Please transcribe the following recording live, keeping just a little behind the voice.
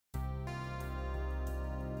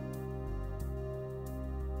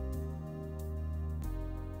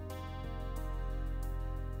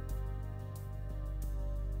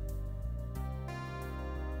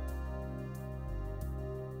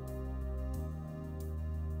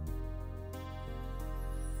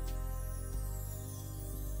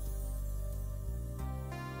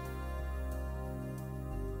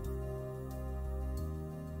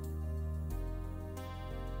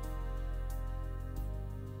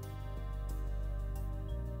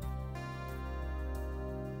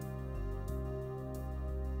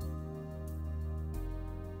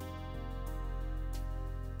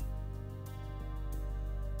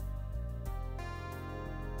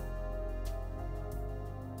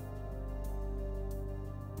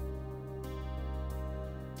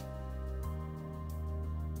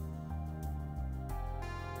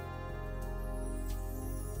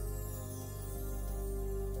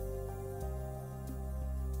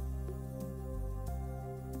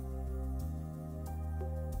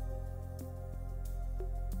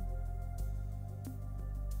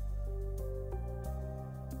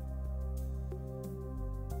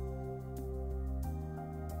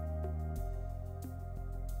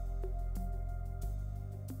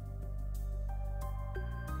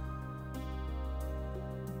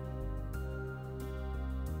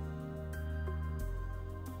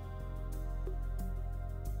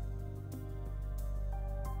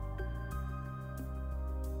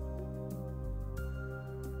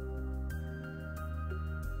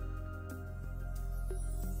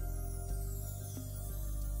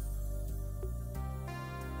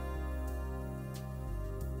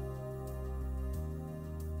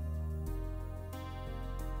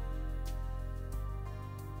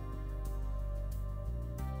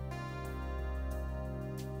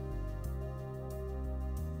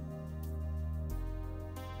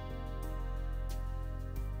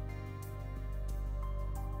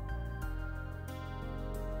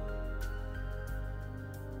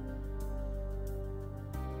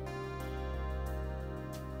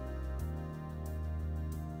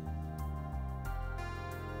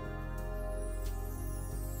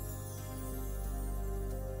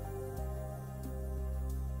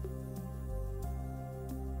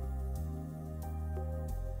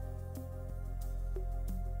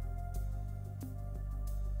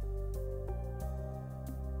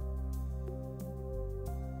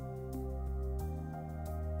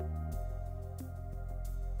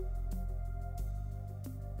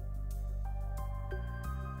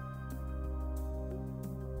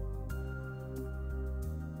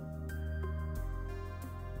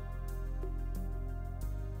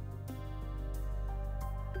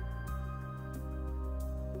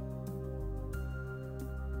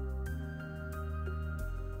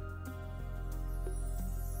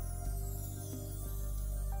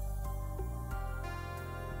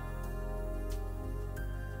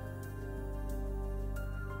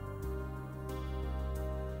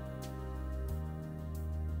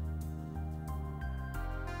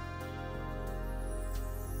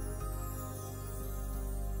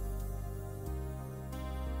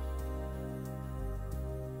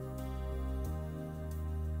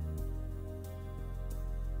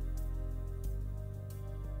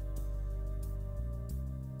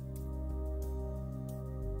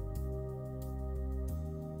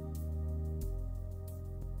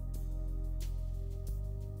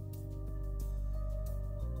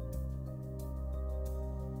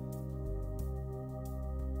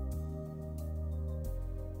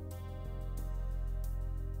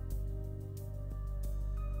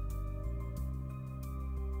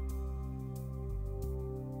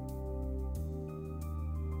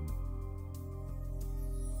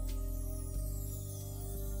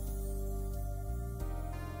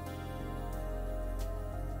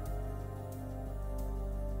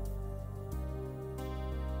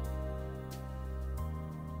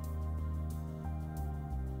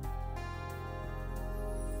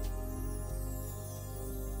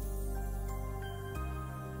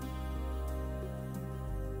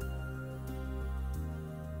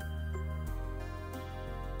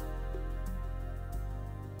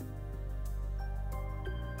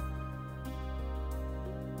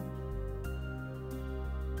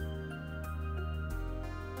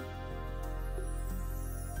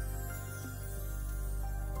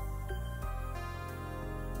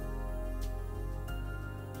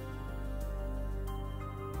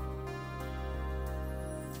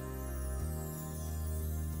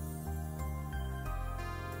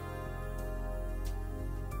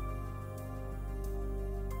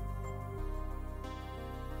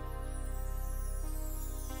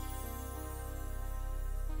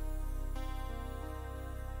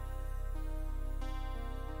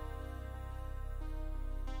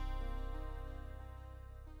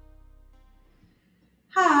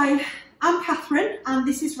Hi, I'm Kathryn and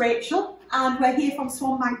this is Rachel, and we're here from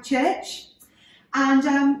SwanBank Church.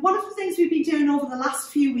 And one of the things we've been doing over the last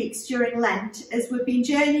few weeks during Lent is we've been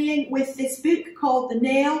journeying with this book called The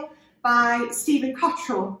Nail by Stephen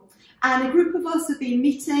Cottrell. And a group of us have been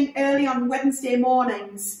meeting early on Wednesday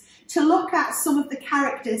mornings to look at some of the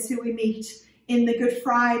characters who we meet in the Good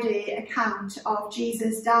Friday account of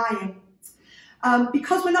Jesus dying.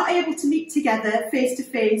 Because we're not able to meet together face to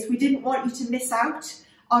face, we didn't want you to miss out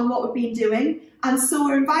on what we've been doing, and so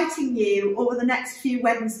we're inviting you over the next few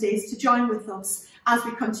Wednesdays to join with us as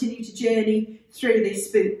we continue to journey through this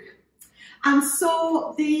book. And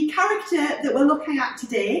so the character that we're looking at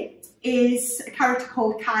today is a character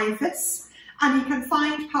called Caiaphas, and you can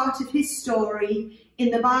find part of his story in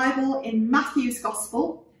the Bible in Matthew's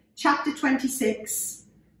Gospel, chapter 26,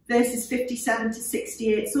 verses 57 to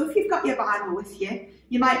 68. So if you've got your Bible with you,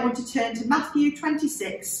 you might want to turn to Matthew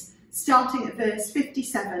 26, starting at verse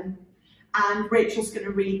 57, and Rachel's going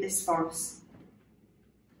to read this for us.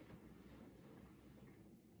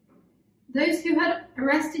 Those who had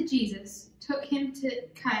arrested Jesus took him to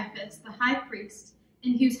Caiaphas, the high priest,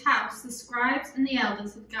 in whose house the scribes and the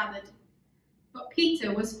elders had gathered. But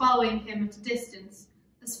Peter was following him at a distance,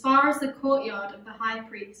 as far as the courtyard of the high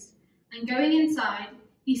priest, and going inside,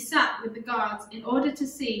 he sat with the guards in order to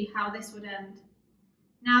see how this would end.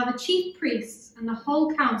 Now the chief priests and the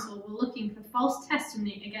whole council were looking for false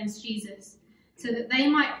testimony against Jesus, so that they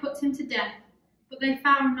might put him to death, but they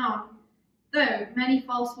found none, though many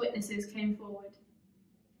false witnesses came forward.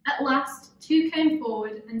 At last 2 came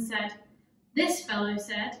forward and said, "This fellow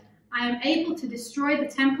said, I am able to destroy the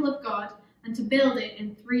temple of God and to build it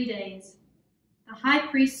in 3 days." The high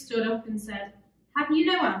priest stood up and said, "Have you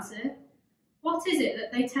no answer? What is it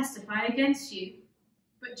that they testify against you?"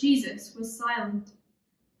 But Jesus was silent.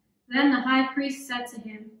 Then the high priest said to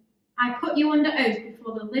him, "I put you under oath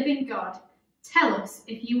before the living God. Tell us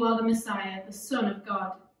if you are the Messiah, the Son of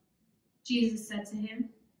God." Jesus said to him,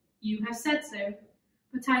 "You have said so.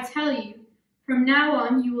 But I tell you, from now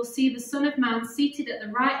on you will see the Son of Man seated at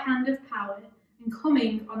the right hand of power and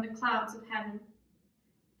coming on the clouds of heaven."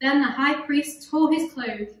 Then the high priest tore his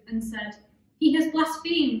clothes and said, "He has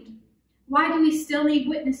blasphemed. Why do we still need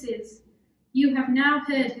witnesses? You have now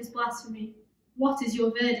heard his blasphemy. What is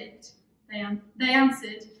your verdict?" They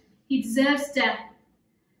answered, "He deserves death."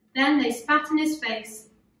 Then they spat in his face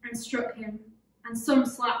and struck him, and some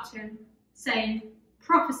slapped him, saying,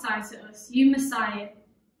 "Prophesy to us, you Messiah.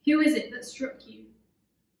 Who is it that struck you?"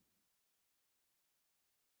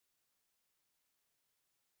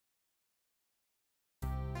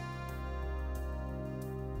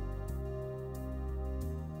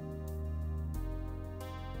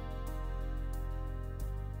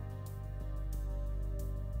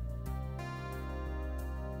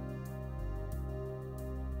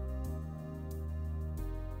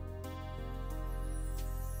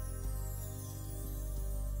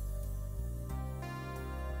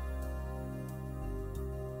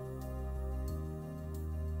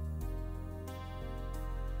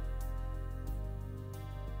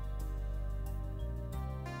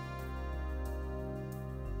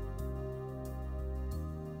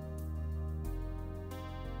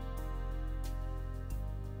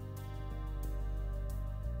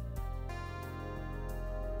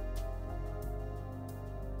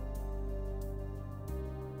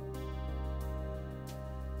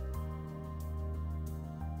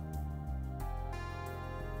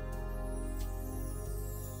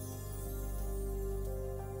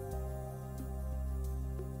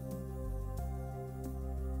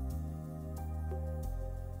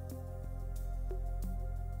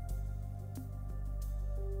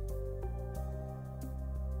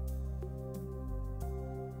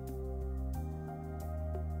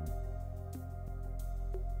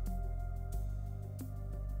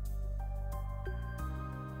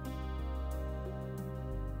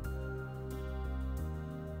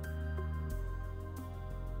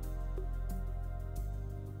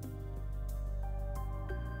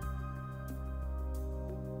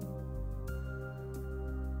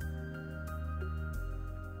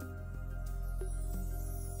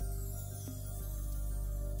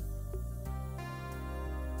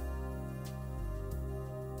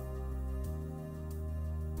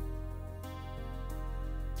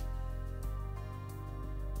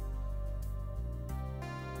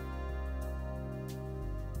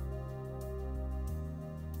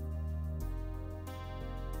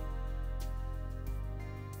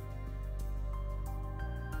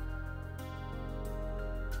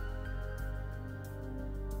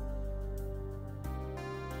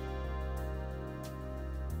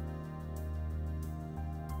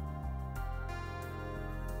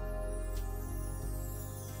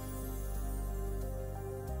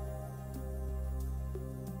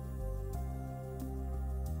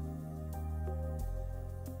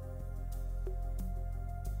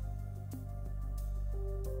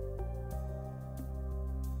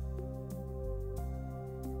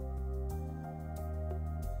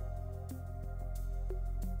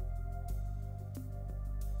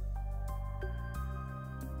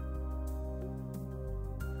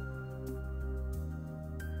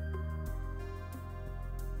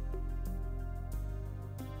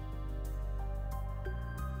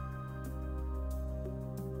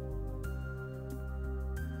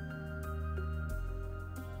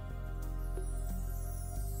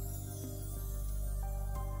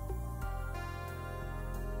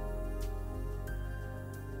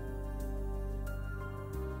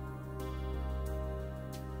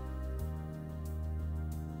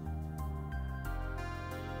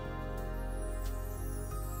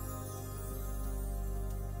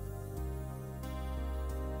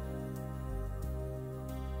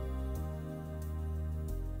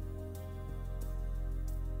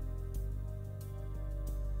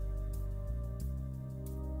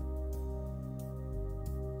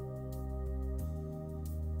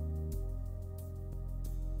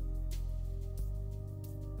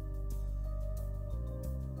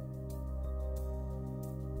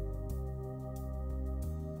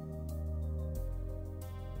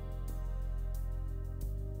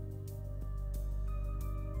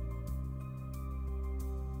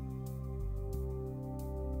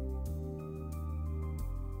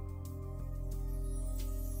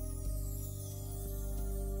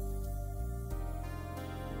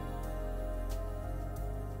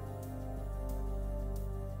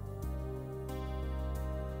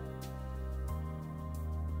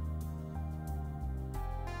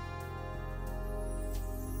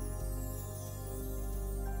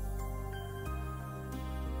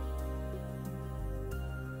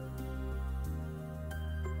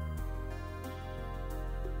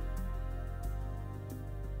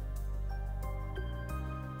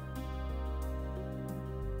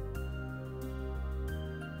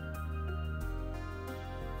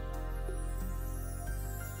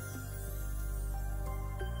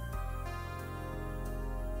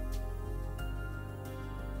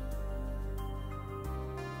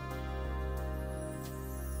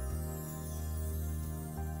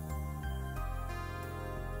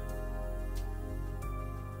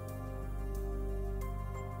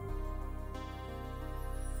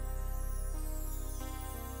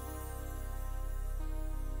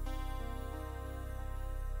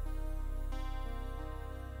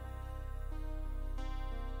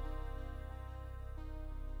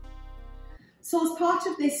 So as part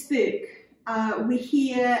of this book, we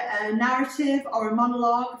hear a narrative or a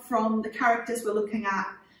monologue from the characters we're looking at.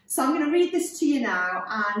 So I'm going to read this to you now,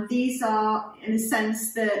 and these are, in a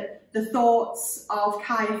sense, the thoughts of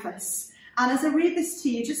Caiaphas. And as I read this to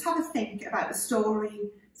you, just have a think about the story,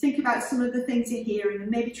 think about some of the things you're hearing, and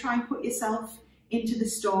maybe try and put yourself into the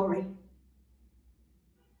story.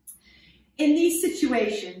 In these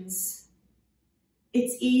situations,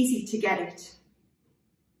 it's easy to get it.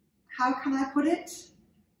 How can I put it?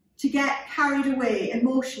 To get carried away,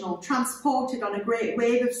 emotional, transported on a great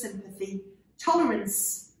wave of sympathy,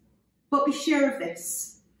 tolerance. But be sure of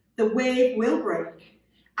this, the wave will break,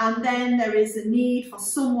 and then there is a need for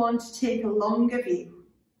someone to take a longer view,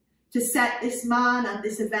 to set this man and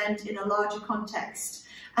this event in a larger context.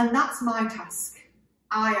 And that's my task.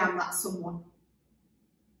 I am that someone.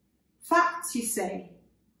 Facts, you say.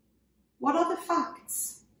 What are the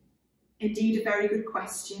facts? Indeed, a very good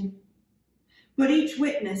question. But each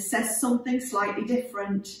witness says something slightly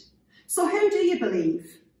different. So who do you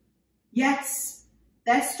believe? Yes,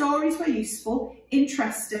 their stories were useful,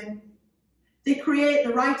 interesting. They create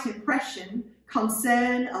the right impression,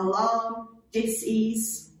 concern, alarm,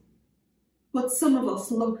 dis-ease. But some of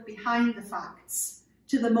us look behind the facts,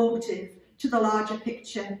 to the motive, to the larger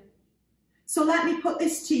picture. So let me put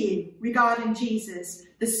this to you regarding Jesus,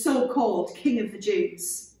 the so-called King of the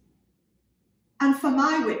Jews. And for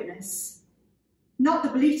my witness, not the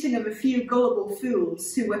bleating of a few gullible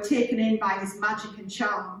fools who were taken in by his magic and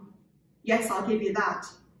charm. Yes, I'll give you that.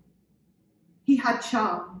 He had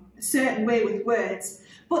charm, a certain way with words,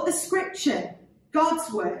 but the scripture,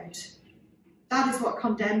 God's word, that is what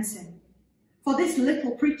condemns him. For this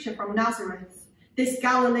little preacher from Nazareth, this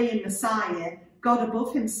Galilean Messiah, God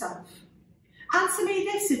above himself. Answer me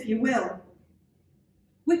this, if you will.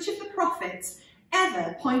 Which of the prophets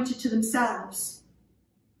ever pointed to themselves?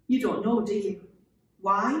 You don't know, do you?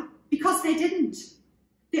 Why? Because they didn't.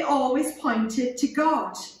 They always pointed to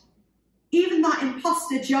God. Even that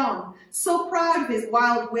imposter John, so proud of his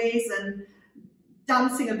wild ways and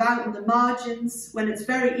dancing about in the margins when it's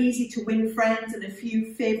very easy to win friends and a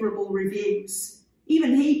few favourable reviews.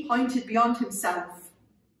 Even he pointed beyond himself.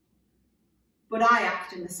 But I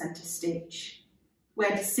act in the centre stage, where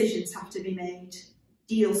decisions have to be made,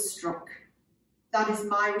 deals struck. That is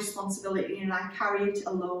my responsibility, and I carry it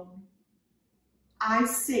alone. I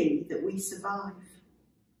see that we survive.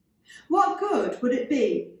 What good would it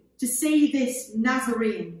be to see this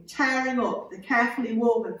Nazarene tearing up the carefully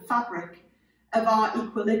woven fabric of our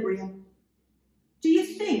equilibrium? Do you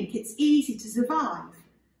think it's easy to survive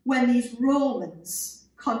when these Romans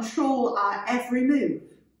control our every move?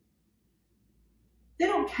 They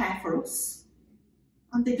don't care for us,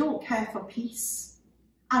 and they don't care for peace,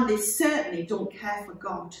 and they certainly don't care for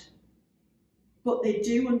God. But they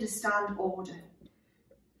do understand order.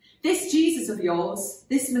 This Jesus of yours,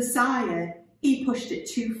 this Messiah, he pushed it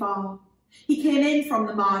too far. He came in from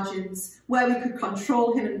the margins, where we could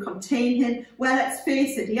control him and contain him, where, let's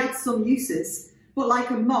face it, he had some uses, but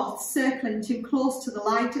like a moth circling too close to the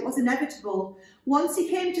light, it was inevitable, once he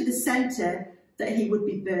came to the centre, that he would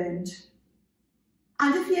be burned.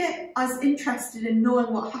 And if you're as interested in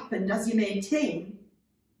knowing what happened as you maintain,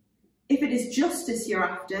 if it is justice you're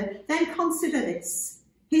after, then consider this.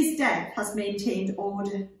 His death has maintained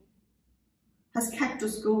order, has kept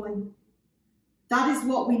us going. That is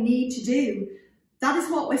what we need to do. That is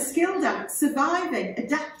what we're skilled at, surviving,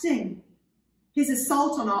 adapting. His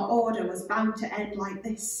assault on our order was bound to end like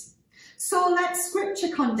this. So let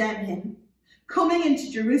Scripture condemn him, coming into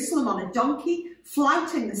Jerusalem on a donkey,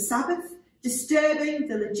 flouting the Sabbath, disturbing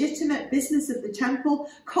the legitimate business of the temple,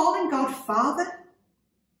 calling God Father.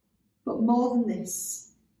 But more than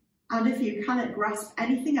this, and if you cannot grasp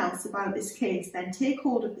anything else about this case, then take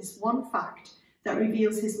hold of this one fact that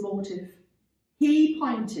reveals his motive. He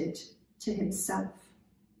pointed to himself.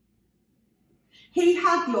 He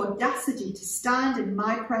had the audacity to stand in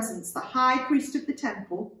my presence, the high priest of the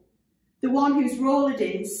temple, the one whose role it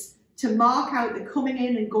is to mark out the coming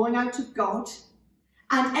in and going out of God,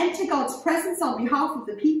 and enter God's presence on behalf of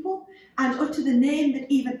the people, and utter the name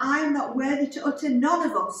that even I am not worthy to utter, none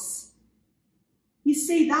of us. You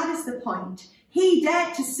see, that is the point. He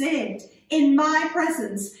dared to say it in my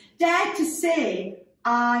presence, dared to say,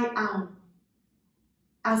 I am.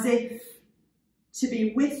 As if to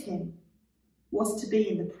be with him was to be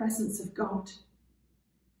in the presence of God.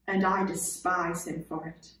 And I despise him for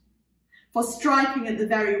it, for striking at the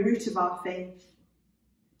very root of our faith.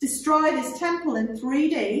 Destroy this temple in 3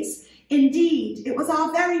 days. Indeed, it was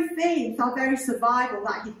our very faith, our very survival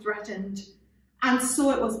that he threatened. And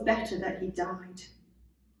so it was better that he died.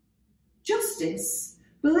 Justice,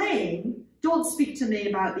 blame, Don't speak to me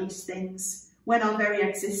about these things when our very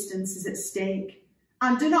existence is at stake.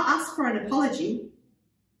 And do not ask for an apology.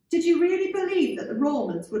 Did you really believe that the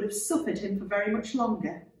Romans would have suffered him for very much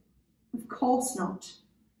longer? Of course not.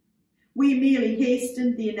 We merely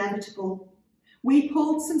hastened the inevitable. We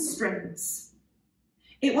pulled some strings.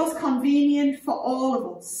 It was convenient for all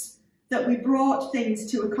of us that we brought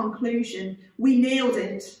things to a conclusion. We nailed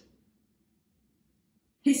it.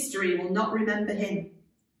 History will not remember him,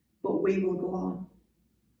 but we will go on.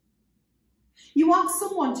 You want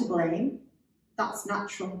someone to blame? That's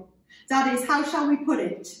natural. That is, how shall we put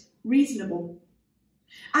it? Reasonable.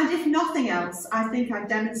 And if nothing else, I think I've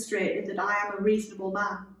demonstrated that I am a reasonable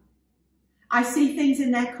man. I see things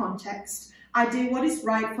in their context. I do what is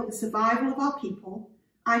right for the survival of our people.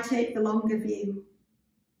 I take the longer view.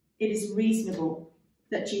 It is reasonable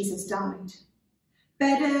that Jesus died.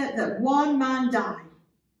 Better that one man die.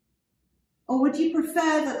 Or would you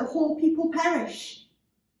prefer that the whole people perish?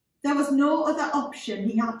 There was no other option.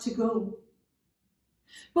 He had to go.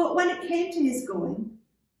 But when it came to his going,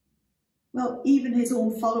 well, even his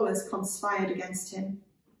own followers conspired against him.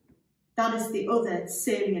 That is the other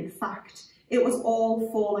salient fact. It was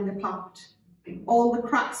all falling apart, all the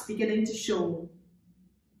cracks beginning to show.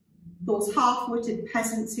 Those half-witted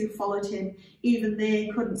peasants who followed him, even they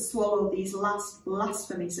couldn't swallow these last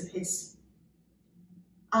blasphemies of his.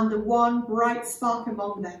 And the one bright spark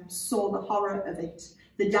among them saw the horror of it,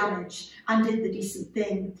 the damage, and did the decent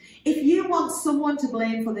thing. If you want someone to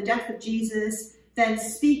blame for the death of Jesus, then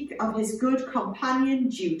speak of his good companion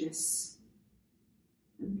Judas.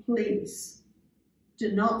 And please,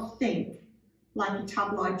 do not think like a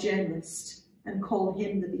tabloid journalist and call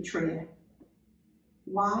him the betrayer.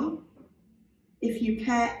 Why? If you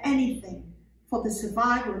care anything for the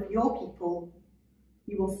survival of your people,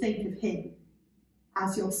 you will think of him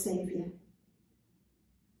as your saviour.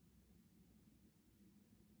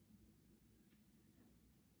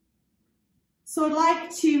 So I'd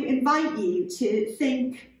like to invite you to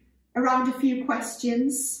think around a few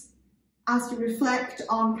questions as you reflect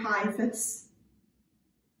on Caiaphas.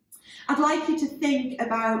 I'd like you to think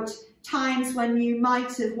about times when you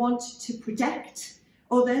might have wanted to protect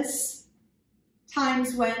others,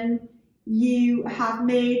 times when you have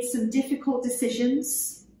made some difficult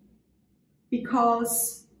decisions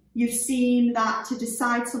because you've seen that to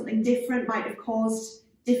decide something different might have caused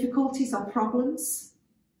difficulties or problems.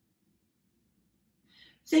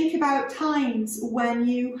 Think about times when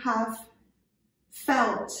you have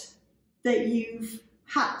felt that you've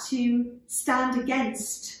had to stand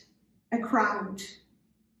against a crowd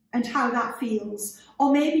and how that feels.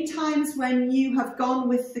 Or maybe times when you have gone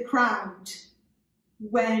with the crowd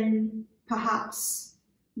when perhaps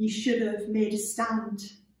you should have made a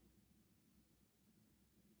stand.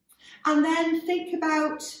 And then think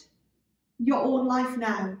about your own life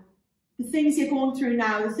now, the things you're going through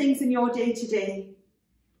now, the things in your day-to-day.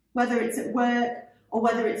 Whether it's at work, or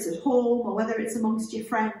whether it's at home, or whether it's amongst your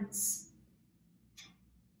friends.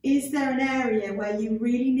 Is there an area where you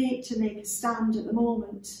really need to make a stand at the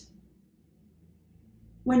moment?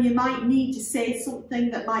 When you might need to say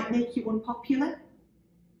something that might make you unpopular?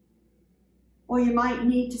 Or you might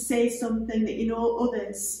need to say something that you know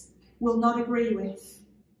others will not agree with?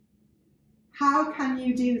 How can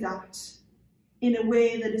you do that in a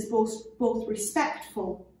way that is both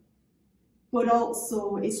respectful but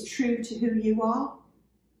also is true to who you are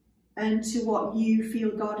and to what you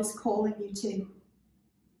feel God is calling you to?